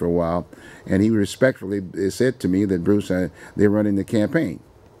Dennis for a while, and he respectfully said to me that, Bruce, they're running the campaign.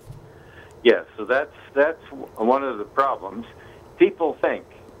 Yes, so that's one of the problems. People think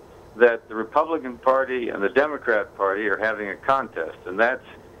that the Republican Party and the Democrat Party are having a contest, and that's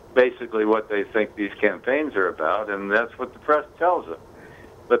basically what they think these campaigns are about, and that's what the press tells them.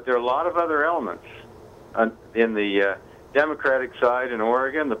 But there are a lot of other elements. In the Democratic side in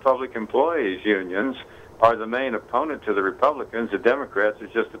Oregon, the public employees unions are the main opponent to the Republicans. The Democrats are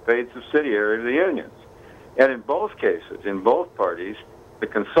just a paid subsidiary of the unions. And in both cases, in both parties, the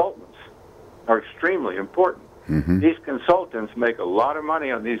consultants are extremely important. These consultants make a lot of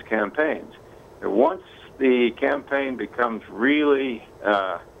money on these campaigns. And once the campaign becomes really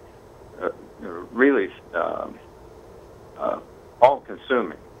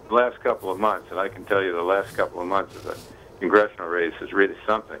all-consuming, the last couple of months, and I can tell you the last couple of months of the congressional race is really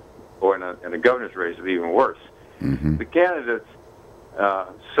something, or in a governor's race is even worse. The candidate's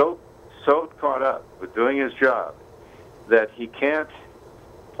so caught up with doing his job that he can't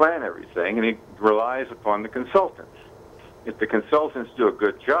plan everything, and he relies upon the consultants. If the consultants do a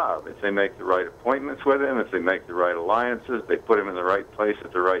good job, if they make the right appointments with him, if they make the right alliances, they put him in the right place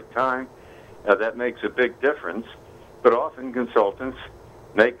at the right time, that makes a big difference. But often consultants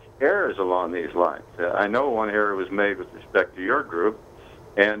make errors along these lines. I know one error was made with respect to your group,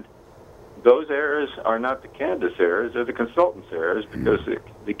 and those errors are not the candidate's errors, they're the consultant's errors, because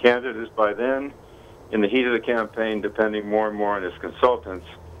the candidate is by then, in the heat of the campaign, depending more and more on his consultants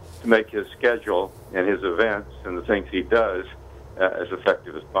to make his schedule and his events and the things he does as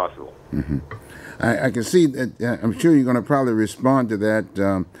effective as possible. I can see that. I'm sure you're going to probably respond to that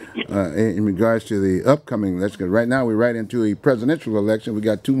in regards to the upcoming election. Because right now we're right into a presidential election. We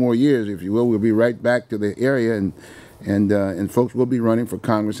got 2 more years, if you will. We'll be right back to the area, and folks will be running for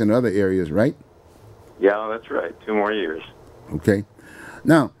Congress in other areas, right? Yeah, that's right. 2 more years. Okay.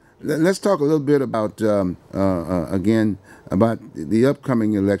 Now let's talk a little bit about again about the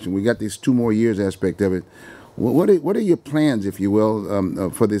upcoming election. We got these 2 more years aspect of it. What are your plans, if you will,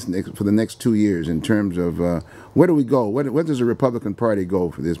 for the next 2 years in terms of where do we go? Where does the Republican Party go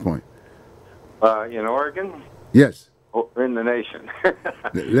for this point? In Oregon? Yes. In the nation.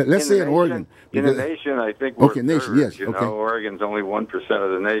 Let's say in Oregon. In the nation, I think we're okay, nation, third. yes. Okay. Oregon's only 1%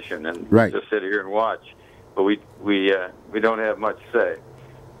 of the nation, and right. we just sit here and watch. But we don't have much say.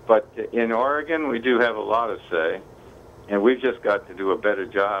 But in Oregon, we do have a lot of say. And we've just got to do a better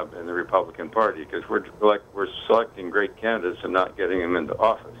job in the Republican Party because we're selecting great candidates and not getting them into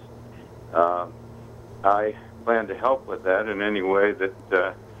office. I plan to help with that in any way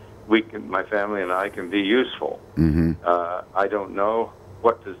that my family and I can be useful. I don't know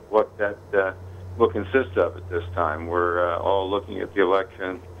what that will consist of at this time. We're all looking at the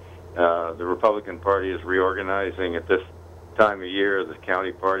election. The Republican Party is reorganizing at this time of year. The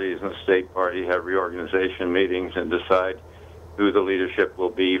county parties and the state party have reorganization meetings and decide who the leadership will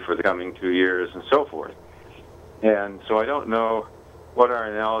be for the coming 2 years and so forth. And so I don't know what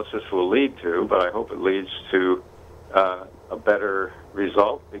our analysis will lead to, but I hope it leads to a better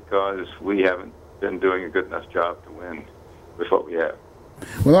result because we haven't been doing a good enough job to win with what we have.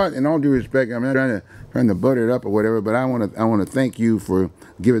 Well, in all due respect, I'm not trying to butter it up or whatever, but I want to thank you for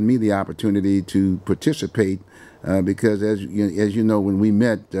giving me the opportunity to participate. Because as you know, when we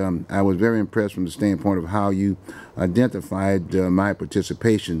met, I was very impressed from the standpoint of how you identified my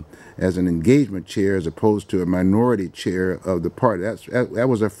participation as an engagement chair as opposed to a minority chair of the party. That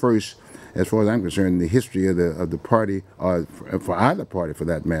was a first, as far as I'm concerned, in the history of the party, or for either party for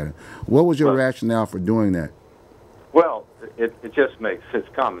that matter. What was your rationale for doing that? Well, it just it's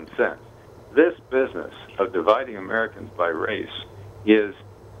common sense. This business of dividing Americans by race is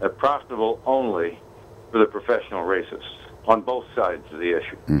profitable only for the professional racists on both sides of the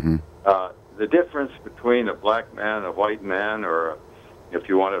issue. The difference between a black man, a white man, or if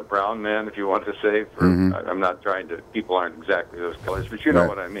you want a brown man, if you want to say, I'm not trying to, people aren't exactly those colors, but you know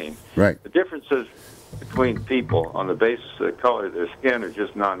what I mean. Right. The differences between people on the basis of the color of their skin are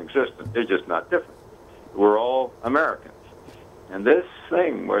just non-existent. They're just not different. We're all Americans. And this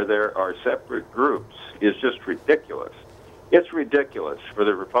thing where there are separate groups is just ridiculous. It's ridiculous for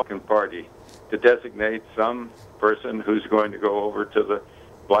the Republican Party to designate some person who's going to go over to the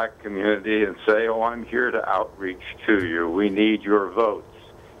black community and say, oh, I'm here to outreach to you. We need your votes.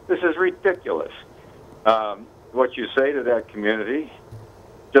 This is ridiculous. What you say to that community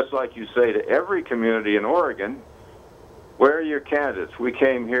just like you say to every community in Oregon, where are your candidates? We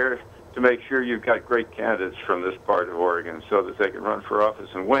came here to make sure you've got great candidates from this part of Oregon so that they can run for office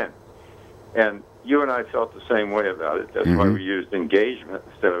and win. And you and I felt the same way about it. That's why we used engagement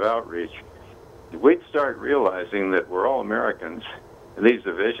instead of outreach. We'd start realizing that we're all Americans, and these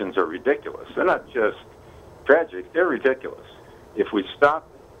divisions are ridiculous. They're not just tragic, they're ridiculous. If we stop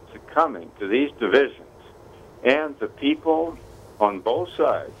succumbing to these divisions and the people on both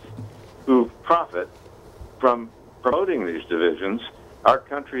sides who profit from promoting these divisions, our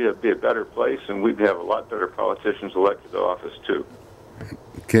country would be a better place, and we'd have a lot better politicians elected to office, too.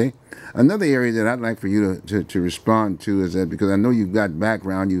 Okay. Another area that I'd like for you to respond to is that, because I know you've got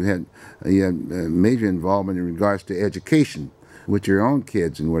background, you had major involvement in regards to education with your own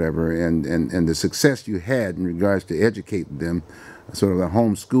kids and whatever, and the success you had in regards to educating them, sort of the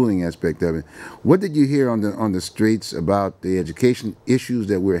homeschooling aspect of it. What did you hear on the streets about the education issues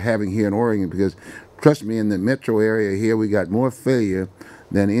that we're having here in Oregon? Because trust me, in the metro area here, we got more failure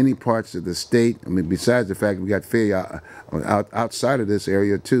than any parts of the state. I mean, besides the fact we got failure outside of this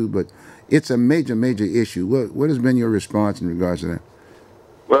area too, but it's a major, major issue. What has been your response in regards to that?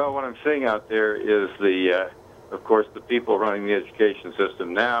 Well, what I'm seeing out there is of course, the people running the education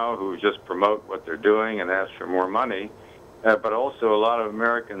system now who just promote what they're doing and ask for more money, but also a lot of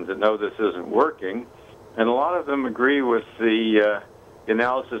Americans that know this isn't working, and a lot of them agree with the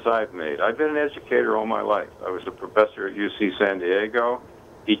analysis I've made. I've been an educator all my life. I was a professor at UC San Diego,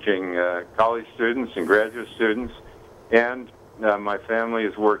 teaching college students and graduate students, and my family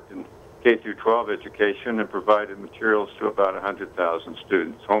has worked in K-12 education and provided materials to about 100,000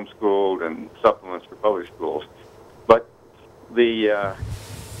 students, homeschooled and supplements for public schools. But the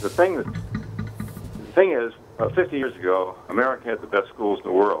thing is, 50 years ago, America had the best schools in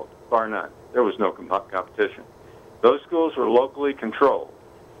the world, bar none. There was no competition. Those schools were locally controlled.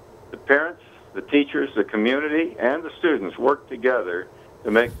 The parents, the teachers, the community, and the students worked together to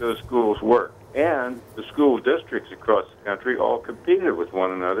make those schools work. And the school districts across the country all competed with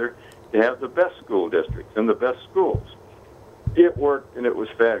one another to have the best school districts and the best schools. It worked, and it was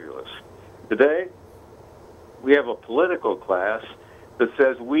fabulous. Today, we have a political class that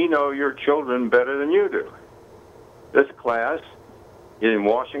says we know your children better than you do. This class in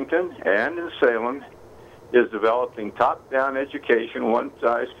Washington and in Salem is developing top-down education,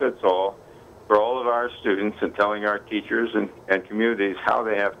 one-size-fits-all, for all of our students and telling our teachers and communities how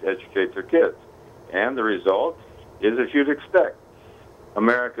they have to educate their kids. And the result is, as you'd expect,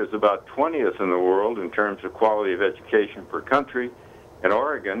 America is about 20th in the world in terms of quality of education per country, and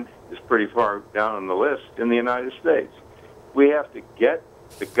Oregon is pretty far down on the list in the United States. We have to get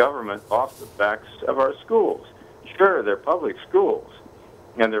the government off the backs of our schools. Sure, they're public schools,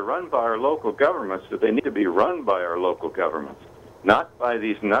 and they're run by our local governments, but they need to be run by our local governments, not by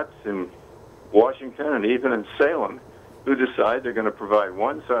these nuts in Washington and even in Salem who decide they're going to provide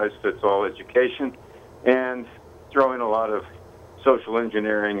one-size-fits-all education and throw in a lot of social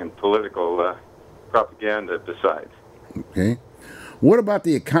engineering and political propaganda besides. Okay. What about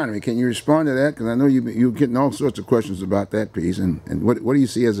the economy? Can you respond to that? Because I know you're getting all sorts of questions about that piece, and what do you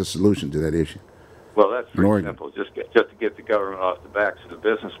see as a solution to that issue? Well, that's pretty simple. Just to get the government off the backs of the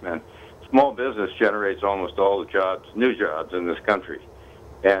businessmen. Small business generates almost all the jobs, new jobs in this country,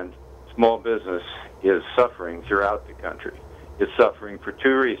 and small business is suffering throughout the country. It's suffering for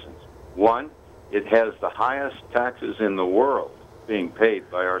two reasons. One, it has the highest taxes in the world being paid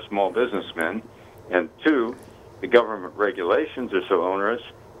by our small businessmen, and two, the government regulations are so onerous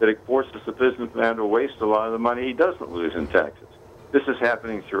that it forces the businessman to waste a lot of the money he doesn't lose in taxes. This is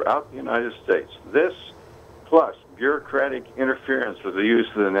happening throughout the United States. This, plus bureaucratic interference with the use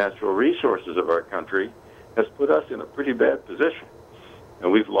of the natural resources of our country, has put us in a pretty bad position.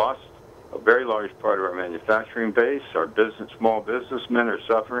 And we've lost a very large part of our manufacturing base. Our small businessmen are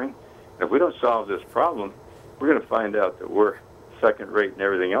suffering. And if we don't solve this problem, we're going to find out that we're second rate in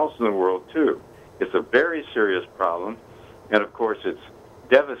everything else in the world, too. It's a very serious problem. And, of course, it's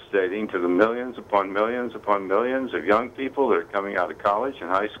devastating to the millions upon millions upon millions of young people that are coming out of college and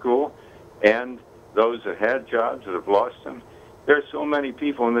high school, and those that had jobs that have lost them. There are so many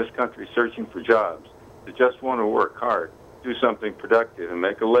people in this country searching for jobs that just want to work hard, do something productive, and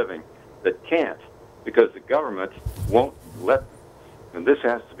make a living, that can't because the government won't let them. And this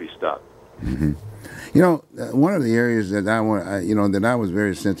has to be stopped. Mm-hmm. You know, one of the areas that that I was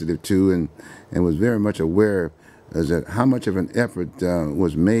very sensitive to and was very much aware is that how much of an effort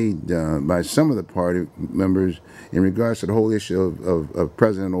was made by some of the party members in regards to the whole issue of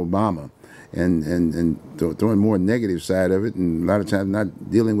President Obama and throwing more negative side of it, and a lot of times not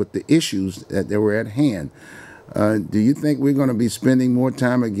dealing with the issues that were at hand. Do you think we're going to be spending more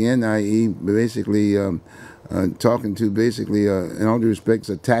time again, i.e., basically talking to basically, in all due respects,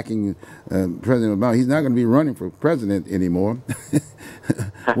 attacking President Obama? He's not going to be running for president anymore.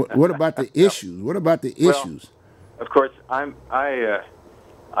 What about the issues? What about the issues? Of course, I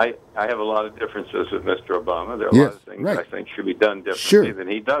have a lot of differences with Mr. Obama. There are a lot of things I think should be done differently than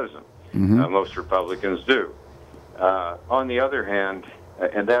he doesn't. Most Republicans do. On the other hand,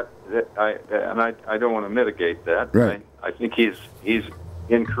 and I don't want to mitigate that. Right. I think he's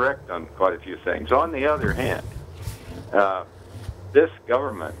incorrect on quite a few things. On the other hand, this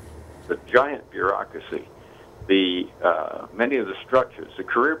government, the giant bureaucracy, the many of the structures, the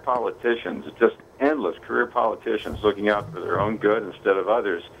career politicians, just endless career politicians looking out for their own good instead of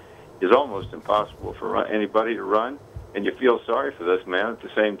others, is almost impossible for anybody to run. And you feel sorry for this man at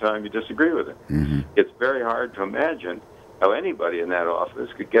the same time you disagree with him. It's very hard to imagine how anybody in that office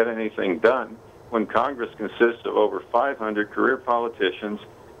could get anything done when Congress consists of over 500 career politicians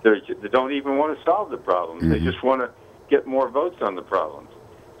that don't even want to solve the problems. They just want to get more votes on the problems.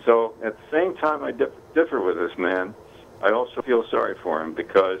 So at the same time I differ with this man, I also feel sorry for him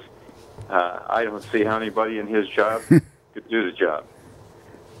because I don't see how anybody in his job could do the job.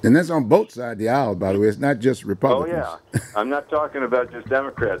 And that's on both sides of the aisle, by the way. It's not just Republicans. Oh, yeah. I'm not talking about just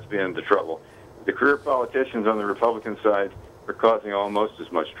Democrats being into trouble. The career politicians on the Republican side are causing almost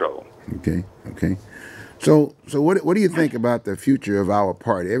as much trouble. Okay, okay. So what do you think about the future of our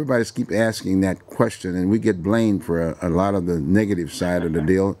party? Everybody's keep asking that question, and we get blamed for a lot of the negative side of the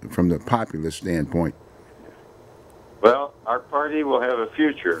deal from the populist standpoint. Well, our party will have a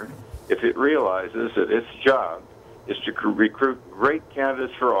future if it realizes that its job is to recruit great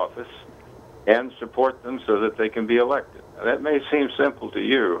candidates for office and support them so that they can be elected. Now, that may seem simple to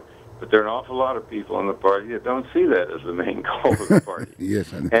you, but there are an awful lot of people in the party that don't see that as the main goal of the party.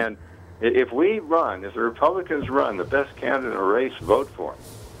 Yes, I know. And if we run, if the Republicans run, the best candidate in a race, vote for him.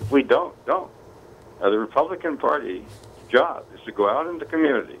 If we don't. The Republican Party's job is to go out in the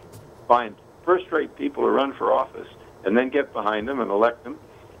community, find first-rate people to run for office, and then get behind them and elect them,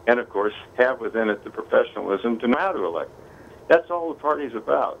 and, of course, have within it the professionalism to know how to elect them. That's all the party's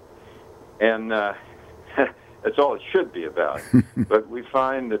about. And that's all it should be about. But we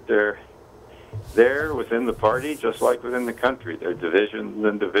find that they're within the party, just like within the country. There are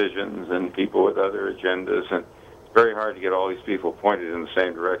divisions and people with other agendas, and it's very hard to get all these people pointed in the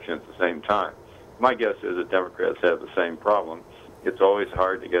same direction at the same time. My guess is that Democrats have the same problem. It's always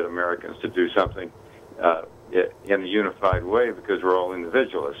hard to get Americans to do something in a unified way because we're all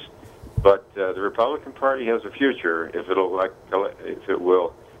individualists. But the Republican Party has a future if it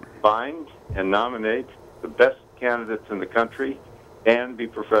will find and nominate the best candidates in the country and be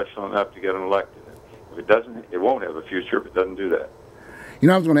professional enough to get them elected. If it doesn't, it won't have a future if it doesn't do that. You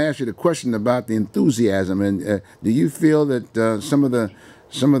know, I was going to ask you the question about the enthusiasm, and do you feel that some of the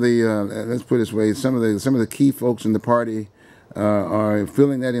let's put it this way, some of the key folks in the party are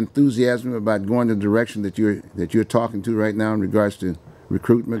feeling that enthusiasm about going the direction that you're talking to right now in regards to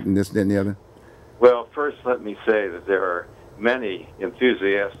recruitment and this, that, and the other? Well, first let me say that there are many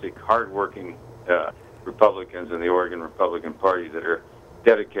enthusiastic, hardworking Republicans in the Oregon Republican Party that are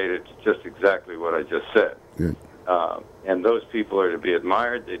dedicated to just exactly what I just said. Good. And those people are to be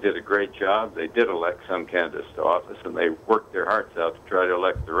admired. They did a great job. They did elect some candidates to office, and they worked their hearts out to try to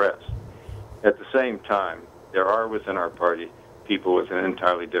elect the rest. At the same time, there are within our party people with an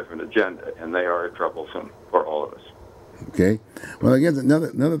entirely different agenda, and they are troublesome for all of us. Okay. Well, I guess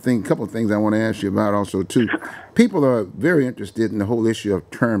another thing, couple of things I want to ask you about also too. People are very interested in the whole issue of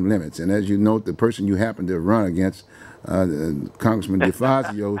term limits, and as you note, the person you happen to run against, Congressman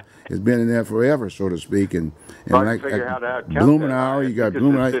DeFazio, has been in there forever, so to speak, and like Blumenauer, you got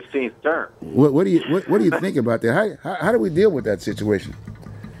Blumenauer. 15th term. What do you think about that? How do we deal with that situation?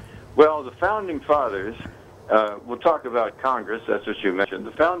 Well, the founding fathers. We'll talk about Congress. That's what you mentioned.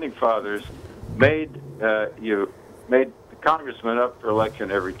 The founding fathers made the congressmen up for election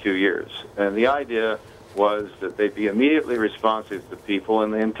every 2 years, and the idea was that they'd be immediately responsive to people,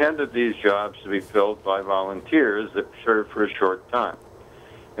 and they intended these jobs to be filled by volunteers that served for a short time.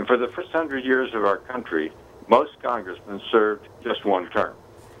 And for the first 100 years of our country, most congressmen served just one term.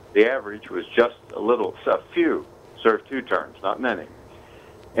 The average was just a few served 2 terms, not many.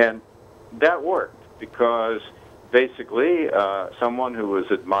 And that worked because basically someone who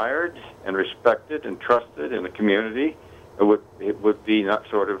was admired and respected and trusted in the community would be not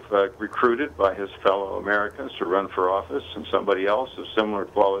sort of recruited by his fellow Americans to run for office, and somebody else of similar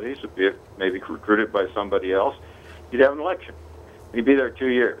qualities would be maybe recruited by somebody else. You'd have an election. He'd be there 2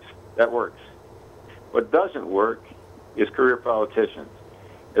 years. That works. What doesn't work is career politicians.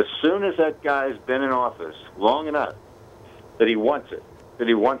 As soon as that guy's been in office long enough that he wants it, that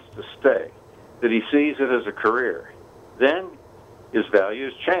he wants to stay, that he sees it as a career, then his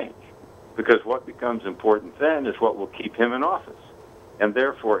values change. Because what becomes important then is what will keep him in office. And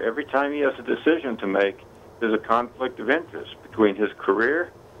therefore, every time he has a decision to make, there's a conflict of interest between his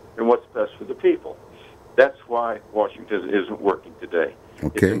career and what's best for the people. That's why Washington isn't working today.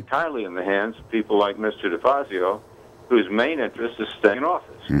 Okay. It's entirely in the hands of people like Mr. DeFazio, whose main interest is staying in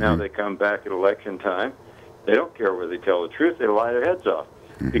office. Mm-hmm. Now they come back at election time. They don't care whether they tell the truth. They lie their heads off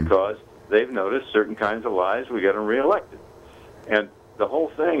because they've noticed certain kinds of lies. We get them reelected. And the whole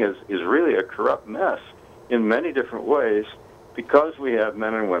thing is really a corrupt mess in many different ways because we have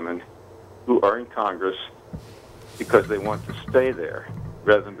men and women who are in Congress because they want to stay there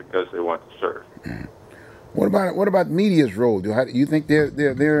rather than because they want to serve. What about media's role? Do you think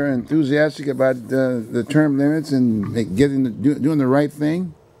they're enthusiastic about the term limits and doing the right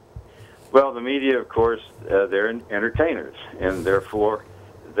thing? Well, the media, of course, they're entertainers, and therefore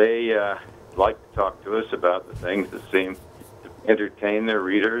they like to talk to us about the things that seem to entertain their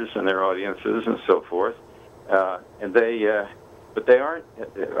readers and their audiences and so forth. But they aren't.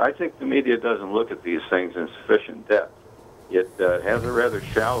 I think the media doesn't look at these things in sufficient depth. It has a rather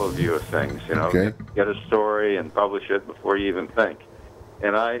shallow view of things. Okay. Get a story and publish it before you even think.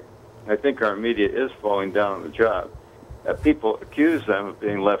 And I think our media is falling down on the job. People accuse them of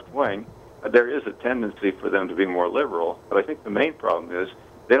being left-wing. There is a tendency for them to be more liberal, but I think the main problem is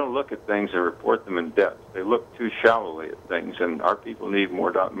they don't look at things and report them in depth. They look too shallowly at things, and our people need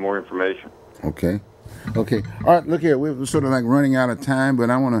more information. Okay. All right, look here. We're sort of like running out of time, but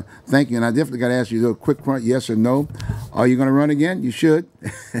I want to thank you, and I definitely got to ask you a quick yes or no. Are you going to run again? You should.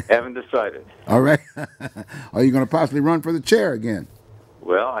 Haven't decided. All right. Are you going to possibly run for the chair again?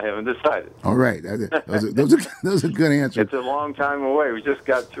 Well, I haven't decided. All right. Those are good answers. It's a long time away. We just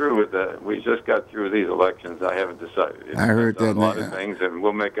got through with these elections. I haven't decided. I heard that. A lot of things, and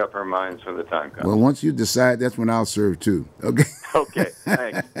we'll make up our minds when the time comes. Well, once you decide, that's when I'll serve too. Okay. Okay.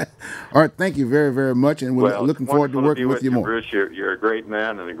 Thanks. All right. Thank you very, very much, and we're looking forward to working with you more. Bruce, you're a great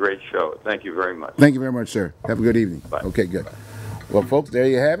man and a great show. Thank you very much. Thank you very much, sir. Have a good evening. Bye. Okay, good. Well, folks, there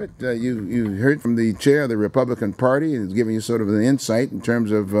you have it. You heard from the chair of the Republican Party, and it's giving you sort of an insight in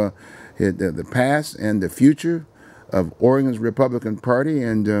terms of the past and the future of Oregon's Republican Party,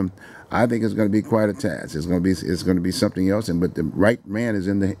 and I think it's going to be quite a task. It's going to be something else. But the right man is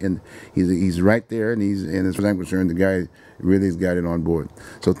he's right there, and as far as I'm concerned, the guy really has got it on board.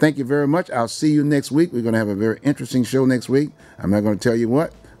 So thank you very much. I'll see you next week. We're going to have a very interesting show next week. I'm not going to tell you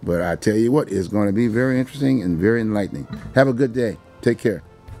what. But I tell you what, it's going to be very interesting and very enlightening. Have a good day. Take care.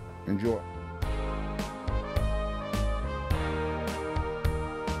 Enjoy.